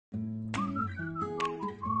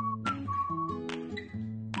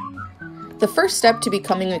The first step to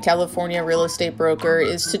becoming a California real estate broker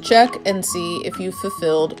is to check and see if you've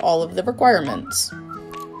fulfilled all of the requirements.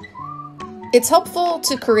 It's helpful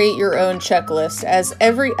to create your own checklist as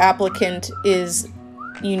every applicant is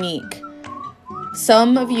unique.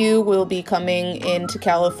 Some of you will be coming into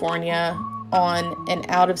California on an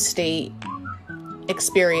out-of-state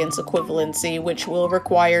experience equivalency, which will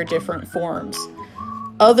require different forms.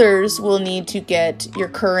 Others will need to get your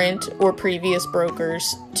current or previous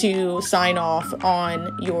brokers to sign off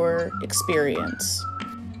on your experience.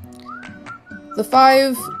 The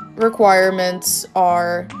 5 requirements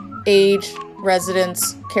are age,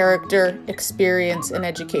 residence, character, experience, and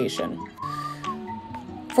education.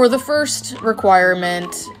 For the first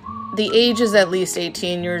requirement, the age is at least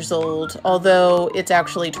 18 years old, although it's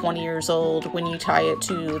actually 20 years old when you tie it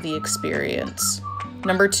to the experience.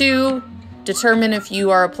 Number 2, determine if you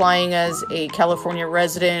are applying as a California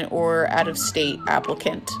resident or out-of-state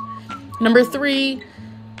applicant. Number 3,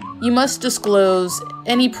 you must disclose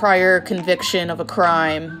any prior conviction of a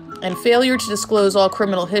crime, and failure to disclose all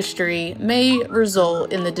criminal history may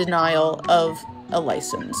result in the denial of a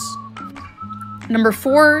license. Number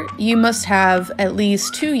 4, you must have at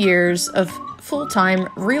least 2 years of full-time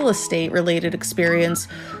real estate related experience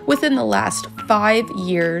within the last 5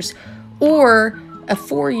 years, or a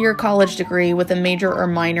 4-year college degree with a major or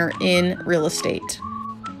minor in real estate.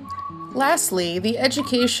 Lastly, the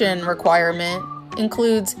education requirement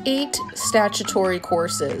includes 8 statutory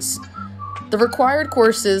courses. The required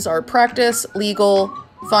courses are practice, legal,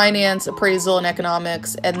 finance, appraisal, and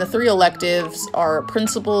economics, and the 3 electives are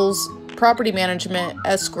principles, property management,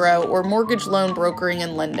 escrow, or mortgage loan brokering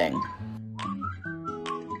and lending.